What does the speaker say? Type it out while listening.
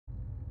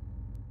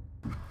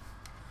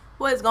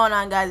What is going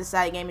on, guys? It's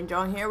Telltale Games and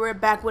Drone here. We're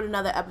back with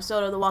another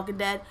episode of The Walking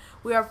Dead.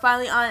 We are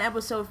finally on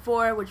episode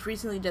 4, which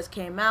recently just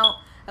came out.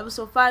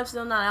 Episode 5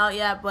 still not out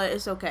yet, but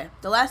it's okay.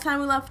 The last time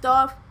we left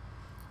off,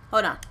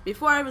 hold on.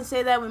 Before I even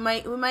say that, we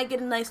might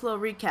get a nice little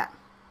recap.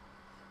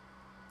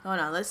 Hold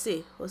on, let's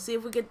see. We'll see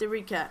if we get the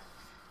recap.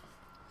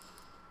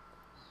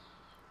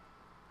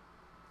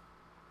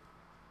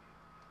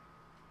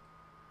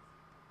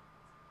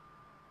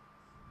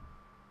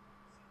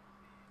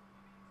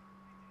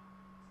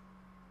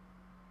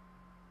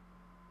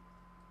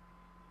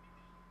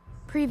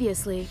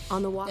 Previously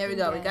on The Walking Dead.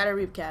 There we go. We got a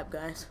recap,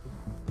 guys.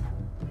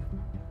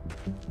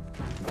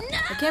 No!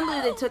 I can't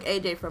believe they took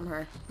AJ from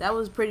her. That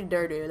was pretty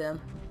dirty of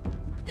them.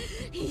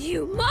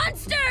 You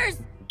monsters!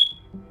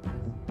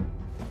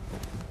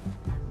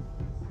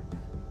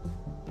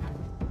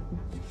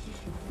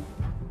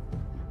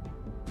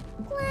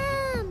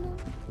 Glam.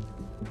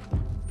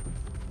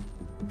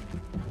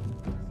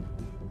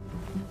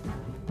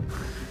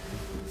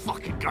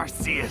 Fucking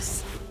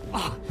Garcias!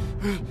 Oh,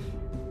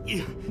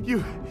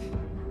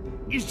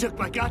 you took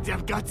my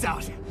goddamn guts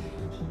out.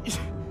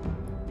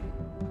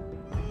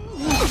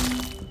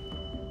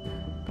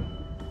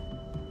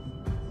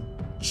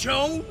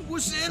 Joan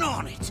was in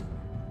on it.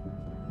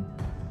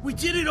 We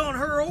did it on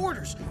her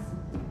orders.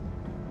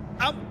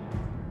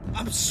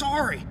 I'm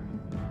sorry.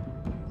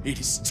 It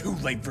is too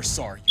late for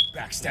sorry, you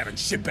backstabbing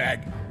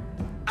shitbag.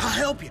 I'll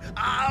help you.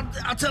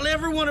 I'll tell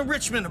everyone in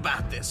Richmond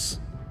about this.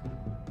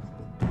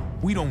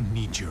 We don't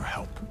need your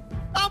help.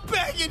 I'm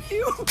begging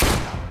you.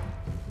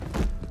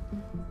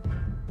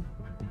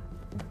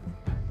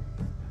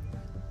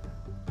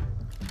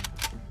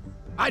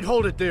 I'd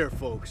hold it there,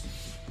 folks.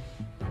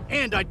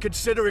 And I'd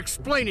consider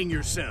explaining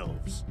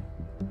yourselves.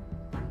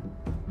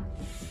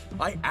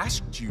 I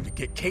asked you to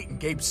get Kate and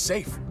Gabe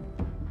safe,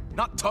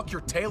 not tuck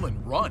your tail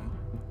and run.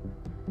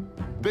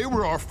 They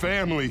were our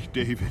family,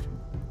 David.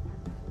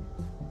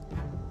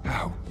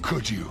 How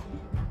could you?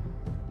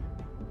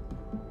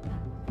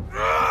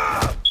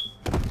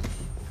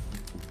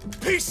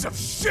 Piece of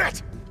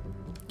shit!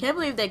 Can't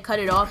believe they cut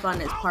it off on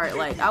this part.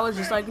 Like, I was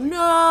just like,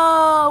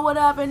 no! What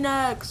happened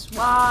next?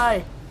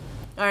 Why?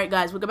 Alright,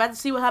 guys, we're about to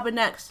see what happened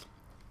next.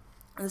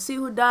 Let's see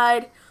who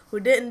died, who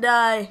didn't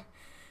die.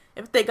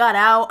 If they got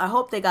out, I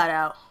hope they got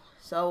out.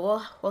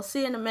 So we'll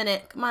see in a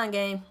minute. Come on,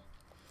 game.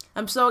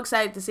 I'm so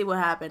excited to see what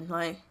happened.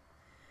 Like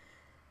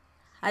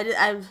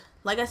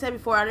I said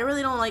before, I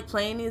really don't like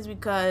playing these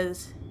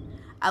because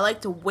I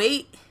like to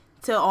wait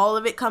till all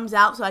of it comes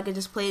out so I can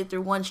just play it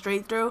through one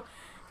straight through.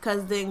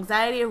 Because the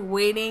anxiety of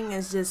waiting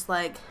is just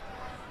like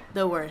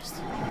the worst.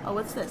 Oh,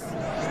 what's this?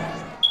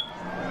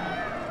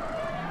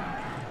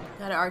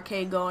 Got an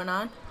arcade going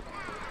on.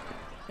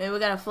 Maybe we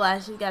got a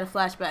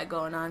flashback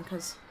going on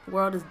because the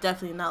world is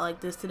definitely not like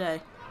this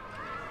today.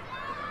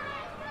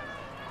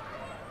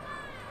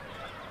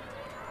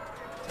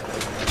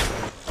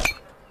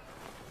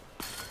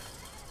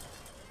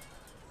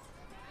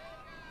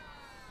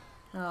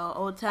 Oh,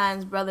 old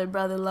times, brother,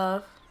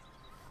 love.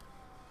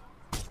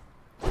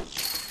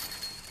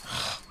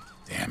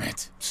 Damn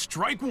it.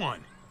 Strike one.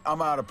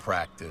 I'm out of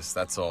practice,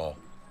 that's all.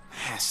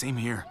 Same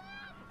here.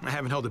 I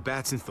haven't held a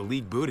bat since the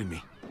league booted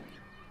me.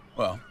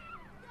 Well,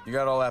 you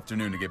got all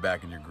afternoon to get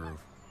back in your groove.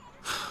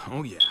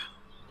 Oh yeah.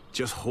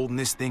 Just holding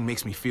this thing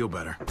makes me feel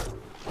better.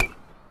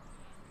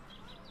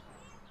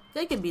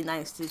 They can be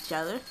nice to each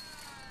other.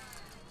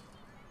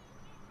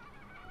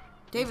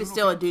 David's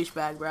still a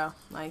douchebag, bro.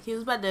 Like, he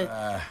was about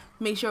to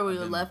make sure we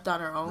were left on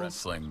our own.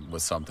 Wrestling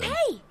was something.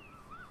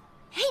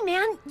 Hey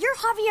man, you're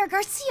Javier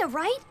Garcia,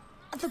 right?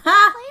 The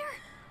ball player?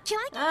 Can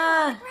I get your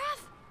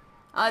autograph?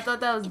 I thought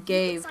that was Gabe.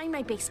 If you could sign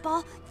my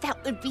baseball,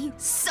 that would be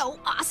so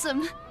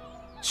awesome.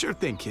 Sure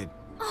thing, kid.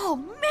 Oh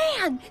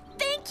man,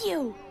 thank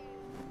you.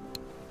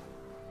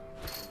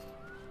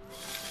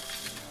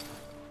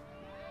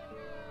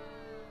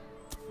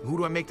 Who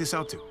do I make this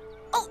out to?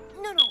 Oh,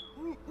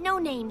 no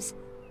names.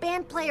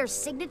 Band players'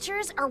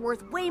 signatures are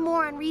worth way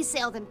more on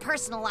resale than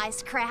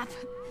personalized crap.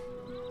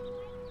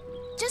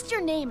 Just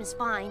your name is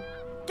fine.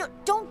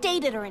 Don't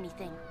date it or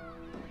anything.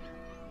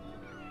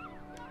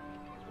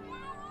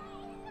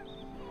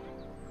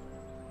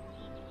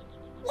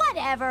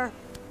 Whatever.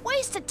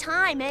 Waste of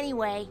time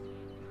anyway.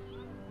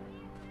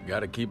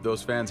 Gotta keep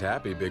those fans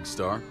happy, big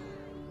star.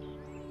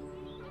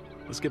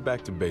 Let's get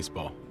back to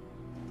baseball.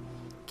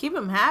 Keep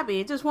him happy.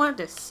 He just wanted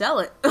to sell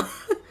it.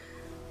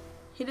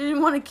 He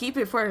didn't want to keep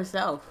it for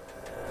himself.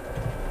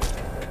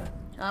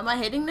 Am I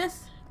hitting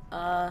this?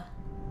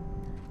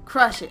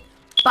 Crush it.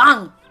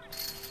 Bang!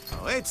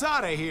 Oh, it's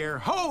out of here.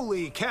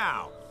 Holy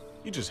cow.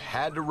 You just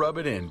had to rub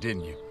it in,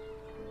 didn't you?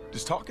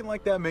 Does talking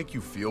like that make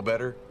you feel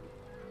better?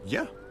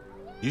 Yeah.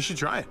 You should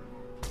try it.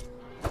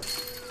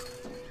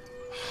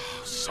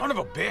 Son of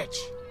a bitch.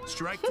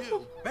 Strike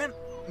two. Man,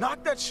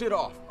 knock that shit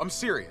off. I'm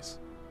serious.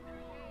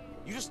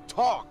 You just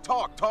talk.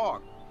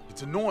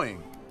 It's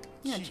annoying.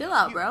 Yeah, chill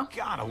out, bro. You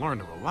gotta learn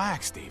to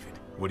relax, David.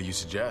 What do you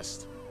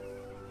suggest?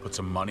 Put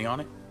some money on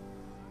it?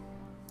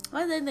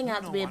 Why does everything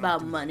have to be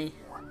about money?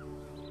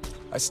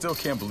 I still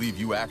can't believe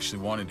you actually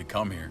wanted to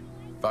come here.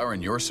 If I were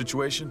in your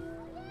situation,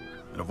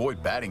 I'd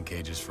avoid batting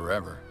cages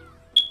forever.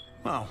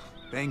 Well,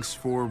 thanks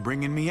for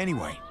bringing me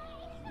anyway.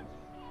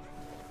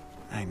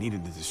 I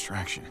needed the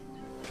distraction.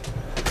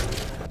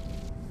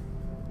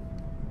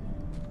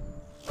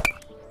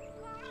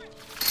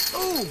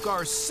 Oh,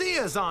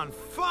 Garcia's on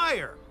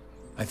fire!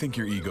 I think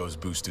your ego's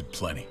boosted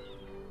plenty.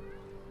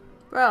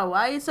 Bro,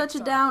 why are you such a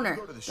downer?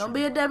 Don't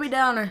be a Debbie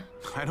Downer.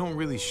 I don't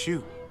really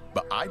shoot.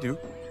 But I do.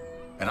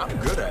 And I'm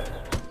good at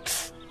it.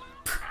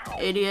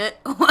 Idiot.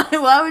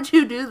 Why would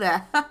you do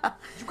that?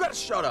 You gotta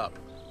shut up.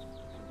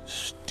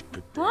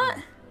 Stupid thing. What?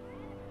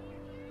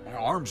 My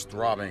arm's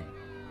throbbing.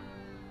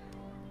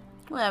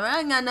 Whatever, I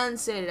ain't got nothing to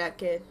say to that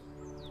kid.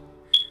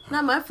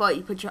 Not my fault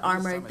you put your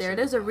arm right there.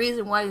 There's a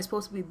reason why you're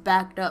supposed to be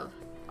backed up.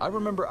 I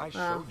remember I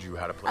showed you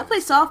how to play. I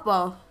played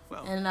softball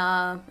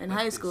in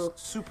high school.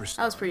 Superstar.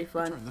 That was pretty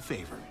fun. Return the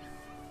favor.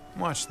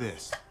 Watch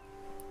this.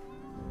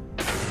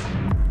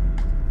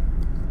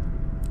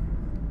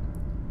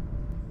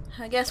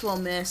 I guess we'll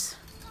miss.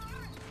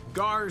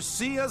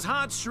 Garcia's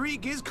hot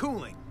streak is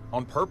cooling.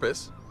 On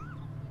purpose.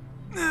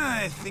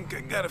 I think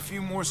I got a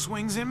few more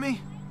swings in me.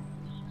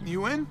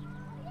 You in?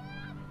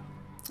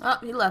 Oh,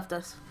 he left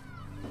us.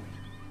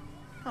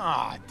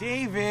 Aw,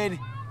 David.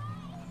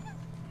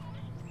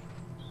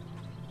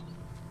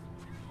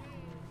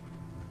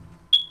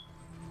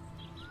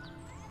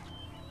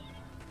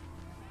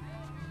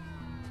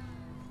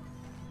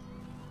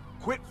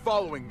 Quit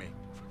following me.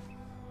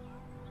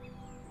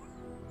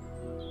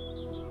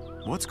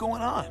 What's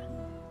going on?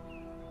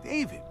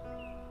 David,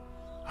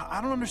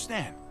 I don't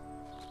understand.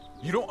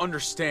 You don't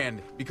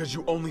understand because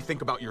you only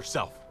think about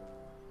yourself.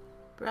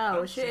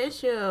 Bro, what's your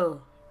issue?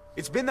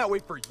 It's been that way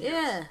for years.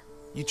 Yeah.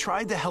 You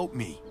tried to help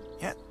me.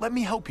 Yeah, let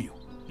me help you.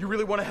 You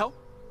really want to help?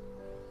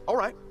 All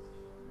right.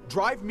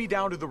 Drive me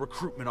down to the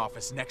recruitment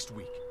office next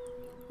week.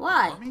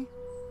 Why? Army?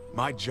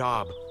 My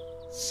job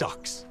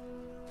sucks.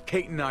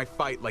 Kate and I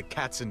fight like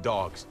cats and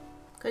dogs.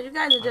 Because you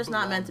guys are just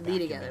not meant to be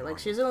together. Like,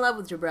 she's in love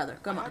with your brother.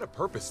 Come I had on. a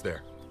purpose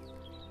there.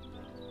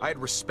 I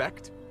had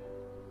respect.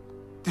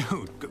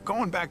 Dude,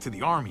 going back to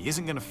the army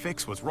isn't gonna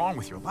fix what's wrong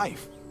with your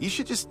life. You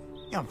should just,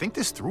 think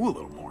this through a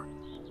little more.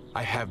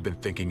 I have been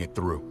thinking it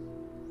through.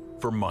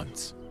 For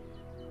months.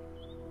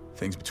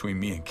 Things between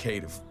me and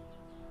Kate have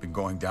been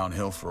going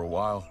downhill for a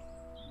while.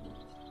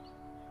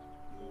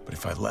 But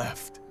if I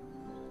left,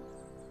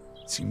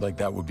 it seemed like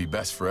that would be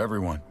best for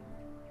everyone.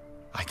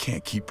 I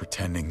can't keep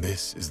pretending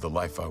this is the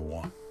life I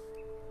want.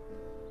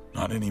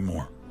 Not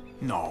anymore.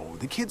 No,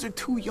 the kids are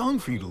too young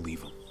for you to leave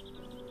them.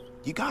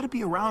 You gotta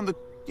be around to,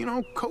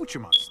 coach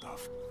them on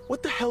stuff.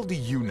 What the hell do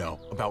you know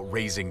about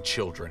raising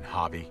children,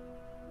 Hobby?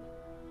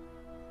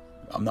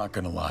 I'm not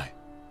gonna lie.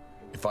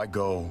 If I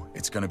go,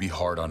 it's gonna be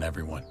hard on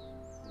everyone.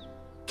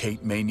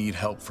 Kate may need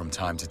help from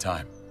time to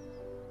time.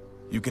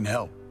 You can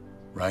help,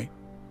 right?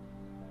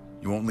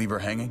 You won't leave her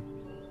hanging?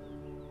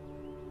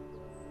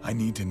 I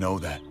need to know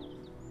that.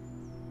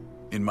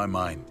 In my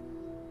mind.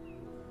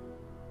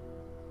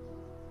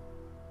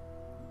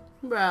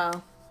 Bro.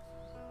 I'll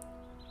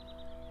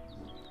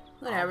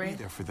Whatever. be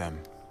there for them,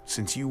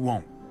 since you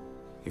won't.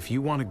 If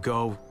you want to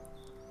go,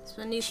 It's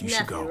my niece You and should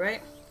nephew, go.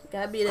 right?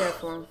 Gotta be there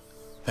for him.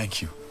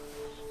 Thank you.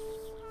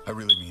 I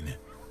really mean it.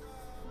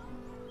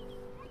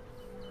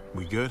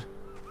 we good?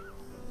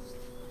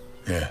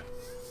 Yeah.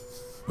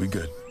 We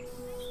good.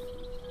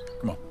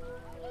 Come on.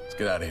 Let's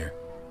get out of here.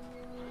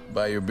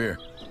 Buy you a beer.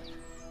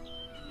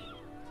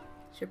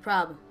 It's your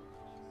problem.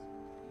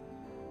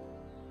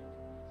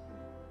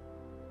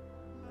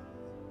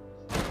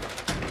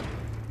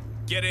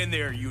 Get in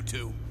there, you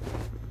two.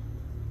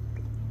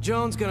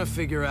 Joan's gonna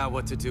figure out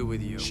what to do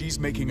with you. She's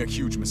making a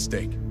huge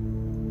mistake.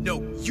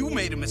 No, you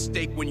made a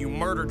mistake when you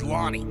murdered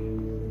Lonnie.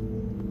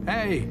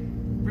 Hey,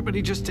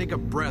 everybody just take a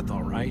breath,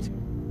 all right?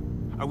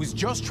 I was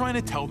just trying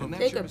to tell them.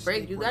 Take a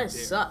break. You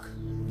guys suck.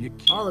 You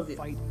can't All of you.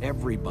 fight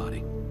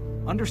everybody.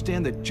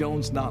 Understand that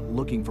Joan's not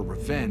looking for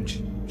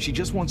revenge. She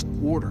just wants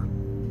order.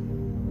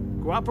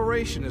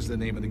 Cooperation is the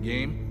name of the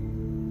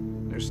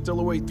game. There's still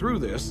a way through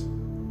this,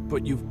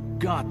 but you've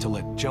got to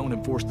let Joan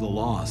enforce the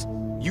laws.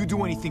 You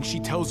do anything she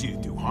tells you to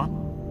do, huh?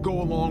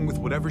 Go along with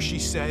whatever she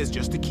says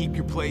just to keep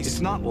your place.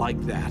 It's not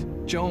like that.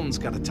 Joan's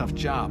got a tough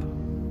job.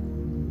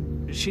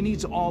 She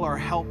needs all our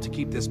help to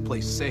keep this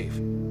place safe.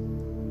 You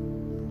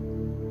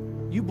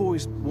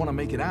boys want to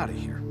make it out of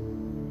here.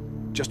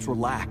 Just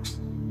relax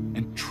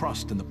and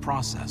trust in the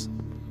process.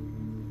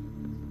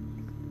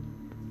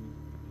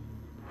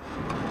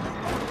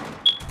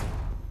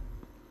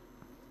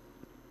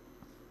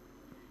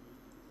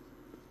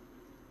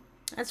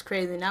 That's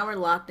crazy. Now we're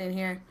locked in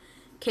here.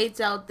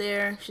 Kate's out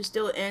there. She's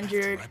still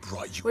injured. I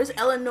brought you Where's in.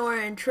 Eleanor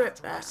and Trip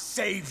I at?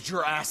 saved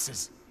your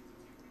asses.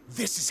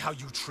 This is how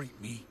you treat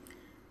me.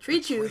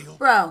 Treat you? Betrayal.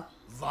 Bro.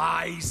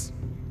 Lies.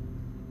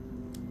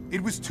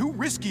 It was too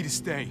risky to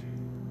stay.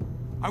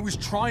 I was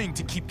trying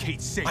to keep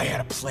Kate safe. I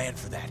had a plan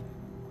for that.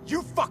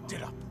 You fucked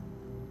it up.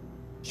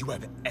 You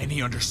have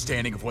any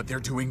understanding of what they're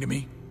doing to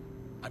me?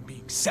 I'm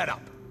being set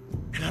up.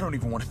 And I don't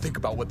even want to think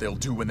about what they'll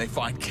do when they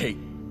find Kate.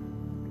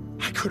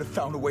 I could have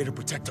found a way to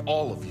protect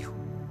all of you.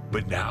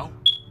 But now,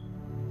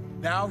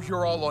 Now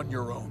you're all on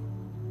your own.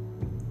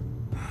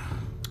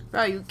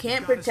 Bro, you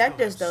can't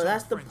protect us though.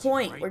 That's the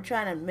point we're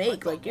trying to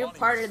make. Like, you're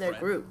part of their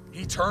group.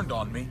 He turned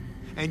on me.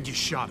 And you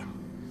shot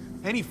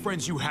him. Any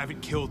friends you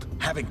haven't killed?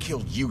 Haven't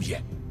killed you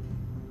yet.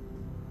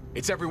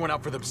 It's everyone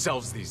out for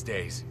themselves these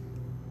days.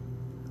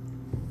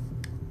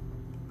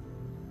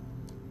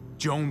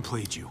 Joan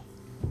played you.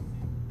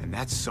 And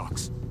that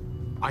sucks.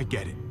 I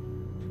get it.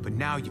 But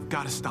now you've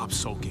got to stop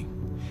sulking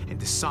and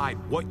decide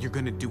what you're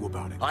gonna do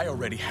about it. I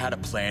already had a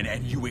plan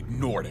and you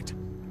ignored it.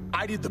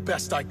 I did the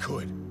best I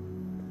could.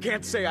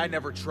 Can't say I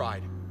never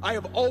tried. I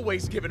have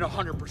always given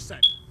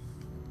 100%.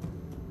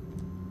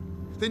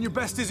 Then your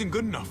best isn't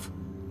good enough.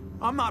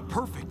 I'm not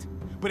perfect,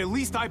 but at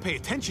least I pay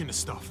attention to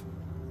stuff.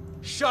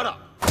 Shut up!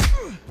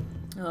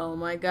 Oh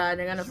my god,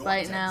 they're gonna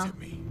fight now.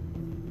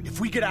 If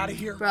we get out of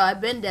here... Bro,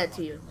 I've been dead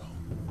to you.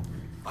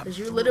 Because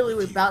you literally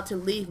were about to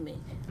leave me.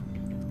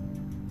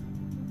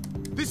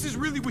 This is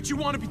really what you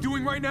want to be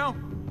doing right now?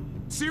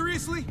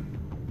 Seriously?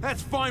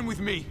 That's fine with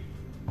me.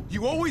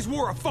 You always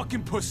were a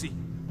fucking pussy.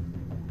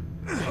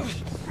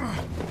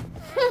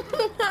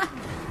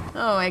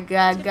 Oh my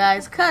god,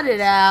 guys, cut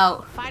it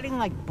out. Fighting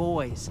like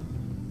boys.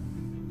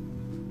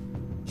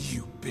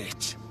 You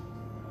bitch.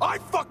 I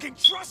fucking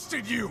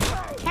trusted you!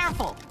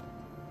 Careful!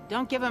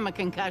 Don't give him a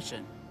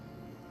concussion.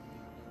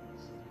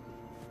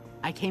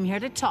 I came here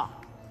to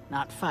talk,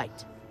 not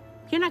fight.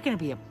 You're not gonna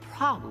be a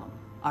problem,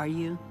 are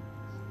you?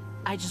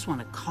 I just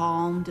want a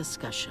calm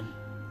discussion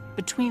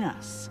between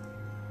us.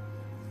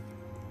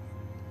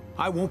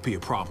 I won't be a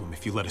problem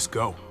if you let us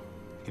go.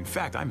 In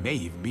fact, I may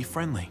even be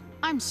friendly.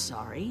 I'm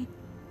sorry.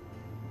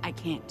 I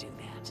can't do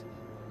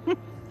that.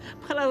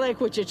 But I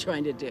like what you're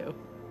trying to do.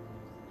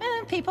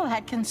 People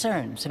had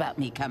concerns about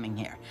me coming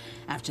here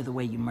after the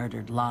way you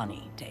murdered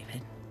Lonnie,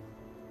 David.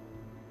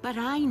 But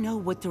I know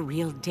what the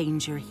real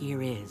danger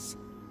here is.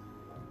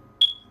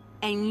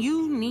 And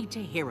you need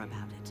to hear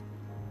about it.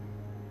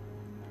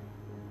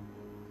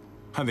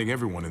 I think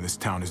everyone in this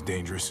town is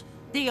dangerous.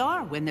 They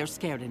are when they're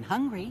scared and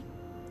hungry.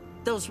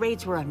 Those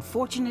raids were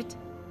unfortunate,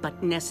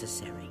 but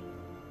necessary.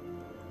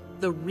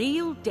 The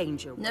real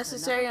danger was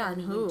necessary on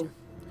who?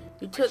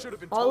 You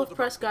took all of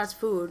Prescott's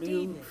food,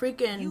 you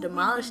freaking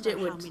demolished it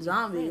with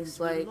zombies,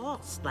 like,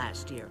 lost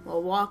last year.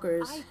 Well,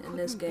 walkers in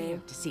this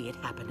game. To see it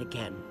happen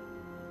again.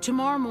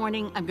 Tomorrow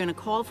morning, I'm gonna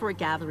call for a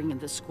gathering in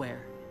the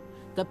square.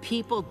 The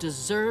people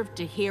deserve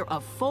to hear a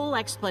full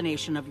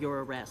explanation of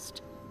your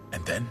arrest.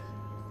 And then?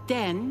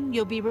 Then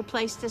you'll be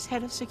replaced as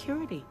head of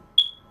security.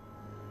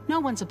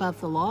 No one's above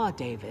the law,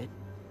 David.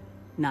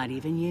 Not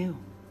even you.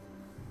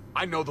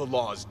 I know the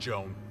laws,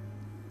 Joan.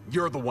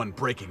 You're the one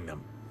breaking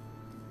them.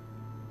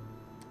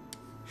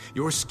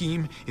 Your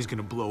scheme is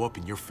gonna blow up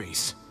in your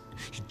face.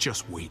 You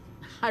just wait.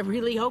 I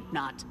really hope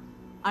not.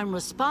 I'm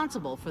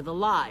responsible for the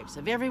lives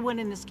of everyone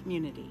in this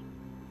community.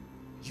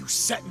 You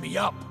set me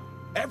up.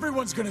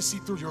 Everyone's gonna see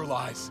through your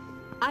lies.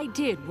 I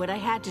did what I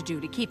had to do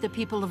to keep the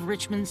people of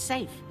Richmond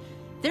safe.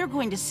 They're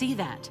going to see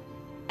that.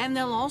 And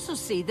they'll also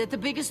see that the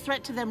biggest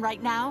threat to them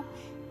right now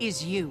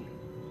is you.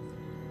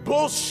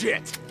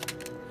 Bullshit!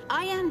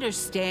 I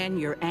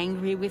understand you're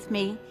angry with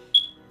me,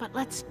 but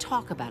let's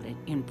talk about it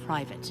in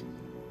private.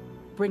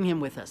 Bring him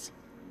with us.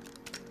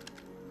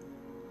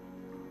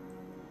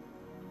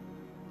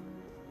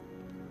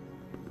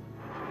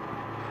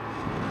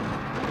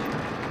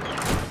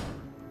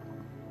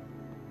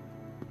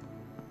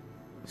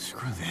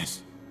 Screw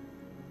this.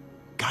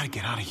 Gotta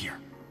get out of here.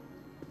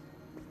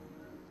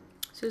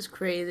 This is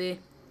crazy.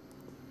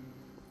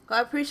 Well,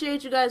 I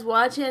appreciate you guys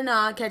watching.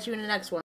 I'll catch you in the next one.